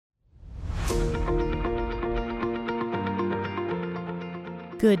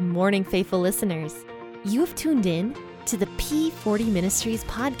Good morning, faithful listeners. You have tuned in to the P40 Ministries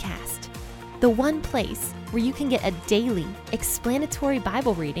podcast, the one place where you can get a daily explanatory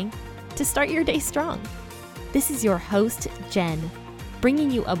Bible reading to start your day strong. This is your host, Jen, bringing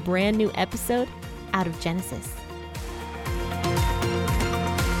you a brand new episode out of Genesis.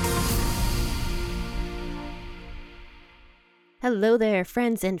 Hello there,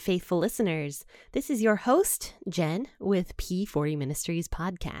 friends and faithful listeners. This is your host, Jen, with P40 Ministries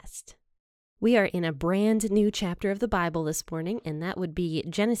podcast. We are in a brand new chapter of the Bible this morning, and that would be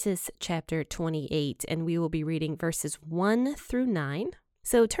Genesis chapter 28, and we will be reading verses 1 through 9.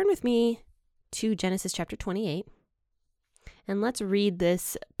 So turn with me to Genesis chapter 28, and let's read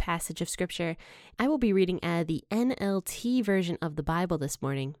this passage of scripture. I will be reading out of the NLT version of the Bible this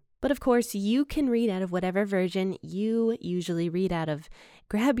morning. But of course, you can read out of whatever version you usually read out of.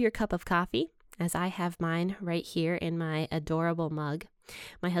 Grab your cup of coffee, as I have mine right here in my adorable mug.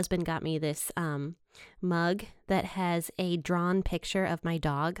 My husband got me this mug that has a drawn picture of my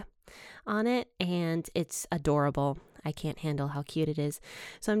dog on it, and it's adorable. I can't handle how cute it is.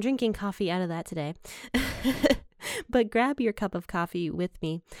 So I'm drinking coffee out of that today. But grab your cup of coffee with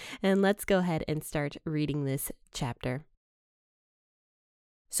me, and let's go ahead and start reading this chapter.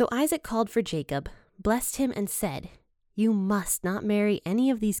 So Isaac called for Jacob, blessed him, and said, "You must not marry any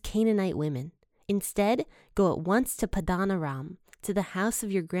of these Canaanite women. Instead, go at once to Padan Aram, to the house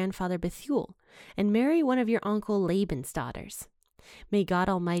of your grandfather Bethuel, and marry one of your uncle Laban's daughters. May God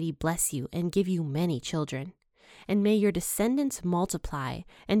Almighty bless you and give you many children, and may your descendants multiply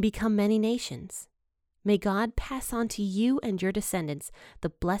and become many nations. May God pass on to you and your descendants the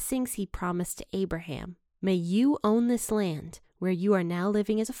blessings he promised to Abraham. May you own this land where you are now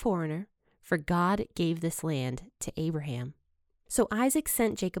living as a foreigner, for God gave this land to Abraham." So Isaac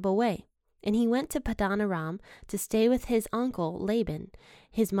sent Jacob away, and he went to Padan Aram to stay with his uncle Laban,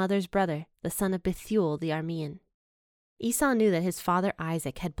 his mother's brother, the son of Bethuel the Aramean. Esau knew that his father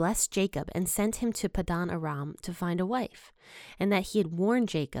Isaac had blessed Jacob and sent him to Padan Aram to find a wife, and that he had warned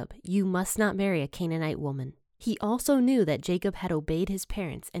Jacob, "You must not marry a Canaanite woman." He also knew that Jacob had obeyed his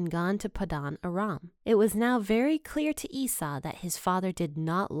parents and gone to Padan Aram. It was now very clear to Esau that his father did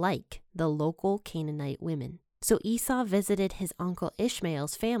not like the local Canaanite women. So Esau visited his uncle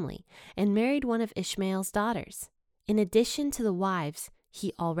Ishmael's family and married one of Ishmael's daughters, in addition to the wives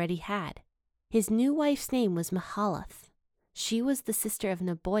he already had. His new wife's name was Mahalath. She was the sister of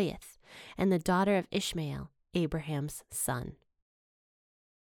Nebaioth and the daughter of Ishmael, Abraham's son.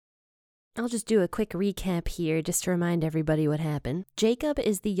 I'll just do a quick recap here just to remind everybody what happened. Jacob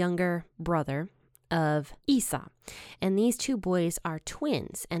is the younger brother of Esau, and these two boys are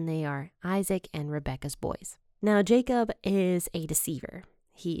twins, and they are Isaac and Rebekah's boys. Now, Jacob is a deceiver.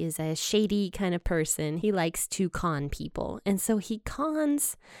 He is a shady kind of person. He likes to con people, and so he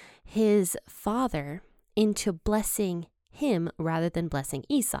cons his father into blessing him rather than blessing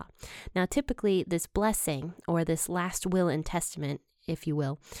Esau. Now, typically, this blessing, or this last will and testament, if you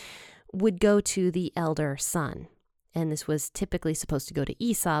will, would go to the elder son. And this was typically supposed to go to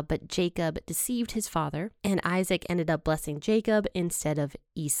Esau, but Jacob deceived his father, and Isaac ended up blessing Jacob instead of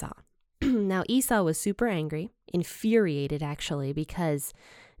Esau. Now, Esau was super angry, infuriated actually, because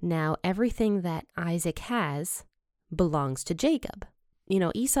now everything that Isaac has belongs to Jacob. You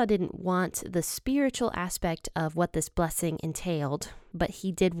know, Esau didn't want the spiritual aspect of what this blessing entailed, but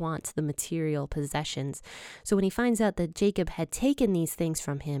he did want the material possessions. So when he finds out that Jacob had taken these things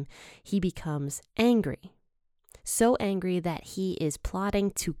from him, he becomes angry. So angry that he is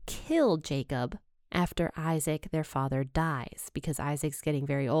plotting to kill Jacob after Isaac, their father, dies, because Isaac's getting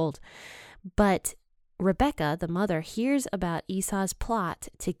very old. But Rebekah, the mother, hears about Esau's plot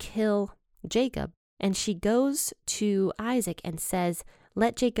to kill Jacob, and she goes to Isaac and says,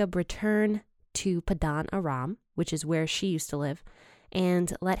 "Let Jacob return to Padan Aram," which is where she used to live,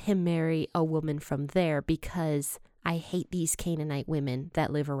 "and let him marry a woman from there, because I hate these Canaanite women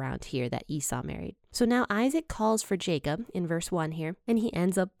that live around here that Esau married." So now Isaac calls for Jacob in verse 1 here, and he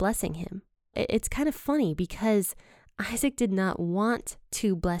ends up blessing him. It's kind of funny because Isaac did not want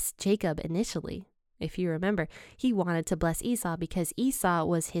to bless Jacob initially. If you remember, he wanted to bless Esau because Esau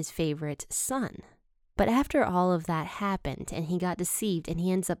was his favorite son. But after all of that happened and he got deceived and he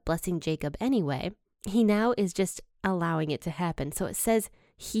ends up blessing Jacob anyway, he now is just allowing it to happen. So it says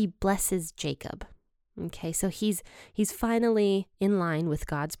he blesses Jacob. Okay, so he's finally in line with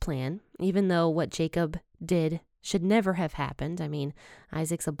God's plan, even though what Jacob did should never have happened. I mean,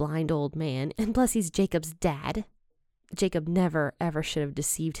 Isaac's a blind old man, and plus he's Jacob's dad. Jacob never, ever should have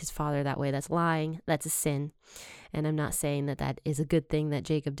deceived his father that way. That's lying. That's a sin. And I'm not saying that that is a good thing that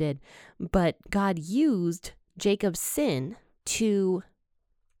Jacob did. But God used Jacob's sin to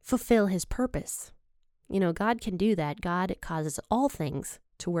fulfill his purpose. God can do that. God causes all things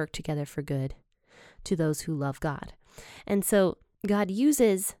to work together for good to those who love God. And so God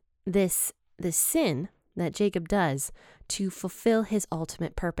uses this sin that Jacob does to fulfill his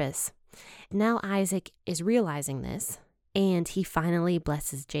ultimate purpose. Now Isaac is realizing this, and he finally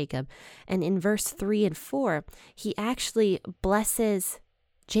blesses Jacob. And in verse 3 and 4, he actually blesses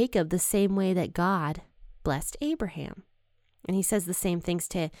Jacob the same way that God blessed Abraham. And he says the same things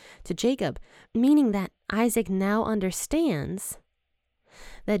to Jacob, meaning that Isaac now understands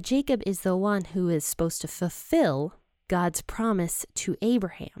that Jacob is the one who is supposed to fulfill God's promise to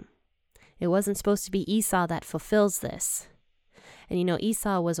Abraham. It wasn't supposed to be Esau that fulfills this. And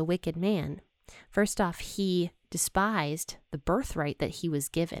Esau was a wicked man. First off, he despised the birthright that he was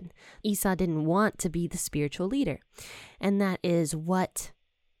given. Esau didn't want to be the spiritual leader. And that is what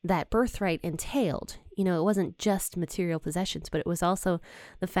that birthright entailed. It wasn't just material possessions, but it was also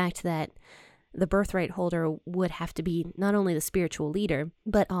the fact that the birthright holder would have to be not only the spiritual leader,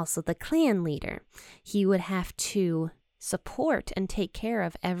 but also the clan leader. He would have to support and take care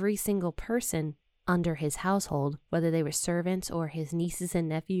of every single person under his household, whether they were servants or his nieces and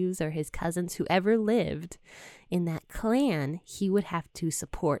nephews or his cousins, whoever lived in that clan, he would have to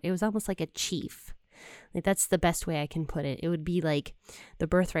support. It was almost like a chief. That's the best way I can put it. It would be like the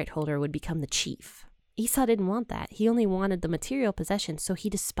birthright holder would become the chief. Esau didn't want that. He only wanted the material possessions, so he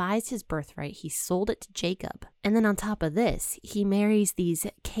despised his birthright. He sold it to Jacob. And then on top of this, he marries these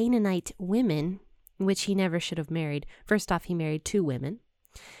Canaanite women, which he never should have married. First off, he married 2 women,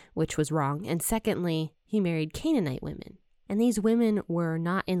 which was wrong. And secondly, he married Canaanite women. And these women were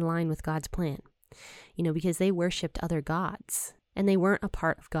not in line with God's plan, because they worshiped other gods. And they weren't a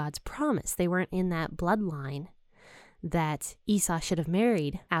part of God's promise. They weren't in that bloodline that Esau should have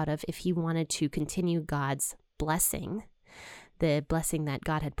married out of if he wanted to continue God's blessing, the blessing that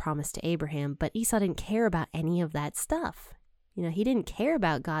God had promised to Abraham. But Esau didn't care about any of that stuff. He didn't care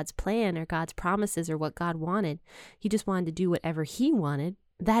about God's plan or God's promises or what God wanted. He just wanted to do whatever he wanted.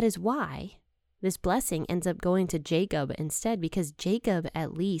 That is why this blessing ends up going to Jacob instead, because Jacob,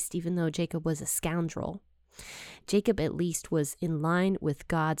 at least, even though Jacob was a scoundrel, Jacob at least was in line with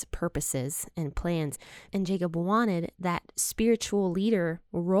God's purposes and plans. And Jacob wanted that spiritual leader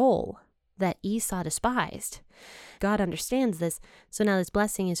role that Esau despised. God understands this, so now this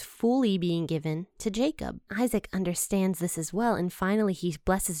blessing is fully being given to Jacob. Isaac understands this as well, and finally he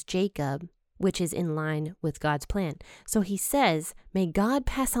blesses Jacob, which is in line with God's plan. So he says, "May God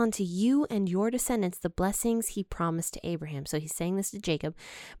pass on to you and your descendants the blessings he promised to Abraham." So he's saying this to Jacob.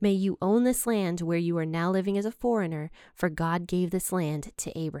 "May you own this land where you are now living as a foreigner, for God gave this land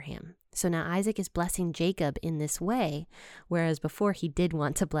to Abraham." So now Isaac is blessing Jacob in this way, whereas before he did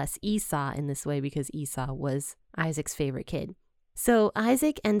want to bless Esau in this way because Esau was Isaac's favorite kid. So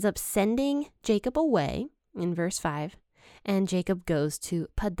Isaac ends up sending Jacob away in verse 5, and Jacob goes to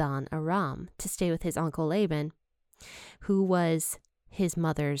Padan Aram to stay with his uncle Laban, who was his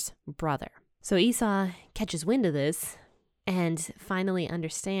mother's brother. So Esau catches wind of this and finally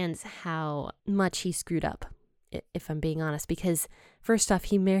understands how much he screwed up, if I'm being honest, because first off,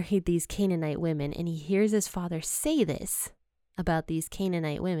 he married these Canaanite women, and he hears his father say this about these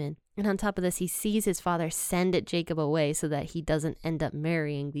Canaanite women. And on top of this, he sees his father send Jacob away so that he doesn't end up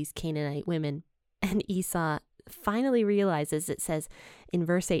marrying these Canaanite women. And Esau finally realizes, it says in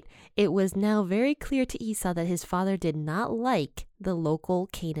verse 8, "It was now very clear to Esau that his father did not like the local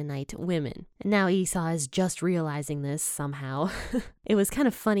Canaanite women." And now Esau is just realizing this somehow. It was kind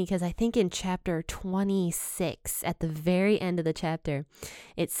of funny because I think in chapter 26, at the very end of the chapter,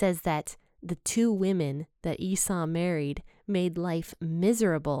 it says that the 2 women that Esau married made life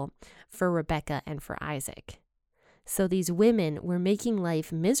miserable for Rebekah and for Isaac. So these women were making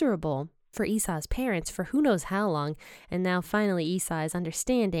life miserable for Esau's parents for who knows how long, and now finally Esau is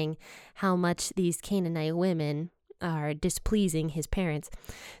understanding how much these Canaanite women are displeasing his parents.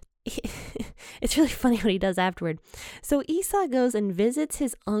 It's really funny what he does afterward. So Esau goes and visits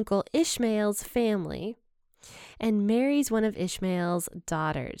his uncle Ishmael's family and marries one of Ishmael's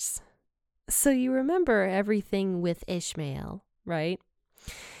daughters. So you remember everything with Ishmael, right?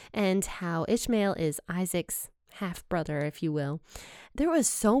 And how Ishmael is Isaac's half-brother, if you will. There was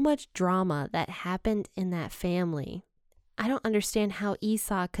so much drama that happened in that family. I don't understand how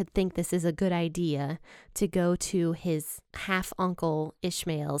Esau could think this is a good idea to go to his half-uncle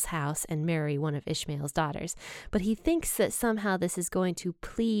Ishmael's house and marry one of Ishmael's daughters. But he thinks that somehow this is going to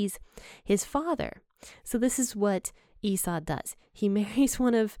please his father. So this is what Esau does. He marries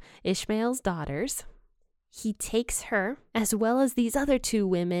one of Ishmael's daughters, he takes her as well as these other two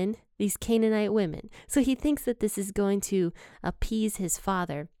women, these Canaanite women. So he thinks that this is going to appease his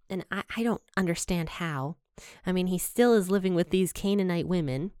father. And I don't understand how. I mean, he still is living with these Canaanite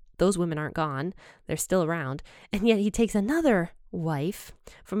women. Those women aren't gone. They're still around. And yet he takes another wife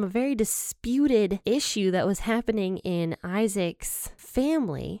from a very disputed issue that was happening in Isaac's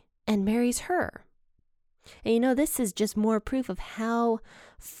family and marries her. And this is just more proof of how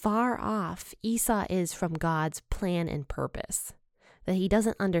far off Esau is from God's plan and purpose. That he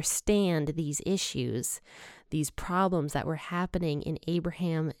doesn't understand these issues, these problems that were happening in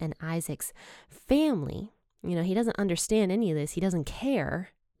Abraham and Isaac's family. He doesn't understand any of this. He doesn't care.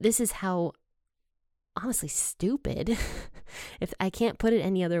 This is how, honestly, stupid. If I can't put it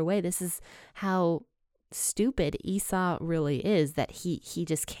any other way, this is how stupid Esau really is, that he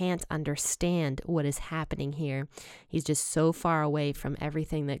just can't understand what is happening here. He's just so far away from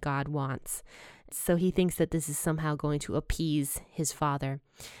everything that God wants. So he thinks that this is somehow going to appease his father.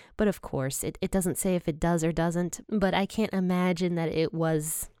 But of course, it doesn't say if it does or doesn't, but I can't imagine that it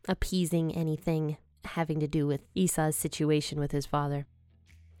was appeasing anything having to do with Esau's situation with his father.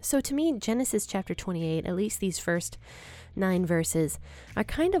 So to me, Genesis chapter 28, at least these first 9 verses, are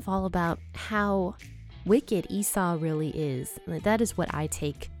kind of all about how wicked Esau really is. That is what I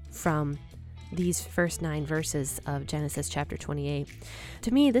take from these first 9 verses of Genesis chapter 28.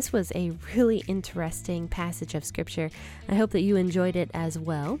 To me, this was a really interesting passage of scripture. I hope that you enjoyed it as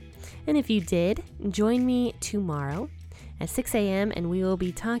well. And if you did, join me tomorrow at 6 a.m. and we will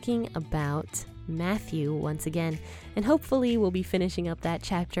be talking about Matthew once again. And hopefully we'll be finishing up that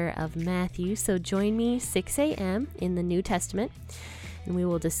chapter of Matthew. So join me 6 a.m. in the New Testament and we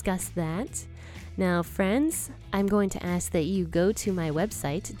will discuss that. Now, friends, I'm going to ask that you go to my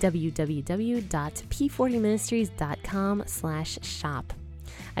website, www.p40ministries.com/shop.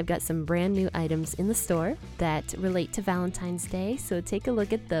 I've got some brand new items in the store that relate to Valentine's Day, so take a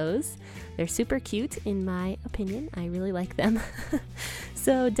look at those. They're super cute, in my opinion. I really like them.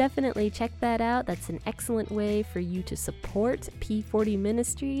 So definitely check that out. That's an excellent way for you to support P40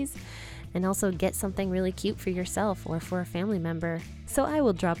 Ministries and also get something really cute for yourself or for a family member. So I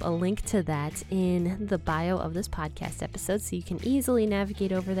will drop a link to that in the bio of this podcast episode so you can easily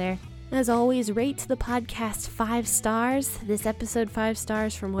navigate over there. As always, rate the podcast 5 stars, this episode 5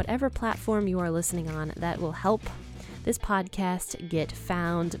 stars from whatever platform you are listening on. That will help this podcast get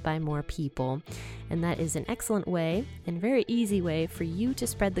found by more people. And that is an excellent way and very easy way for you to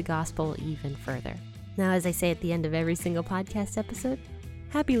spread the gospel even further. Now, as I say at the end of every single podcast episode,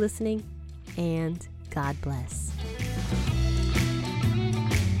 happy listening and God bless.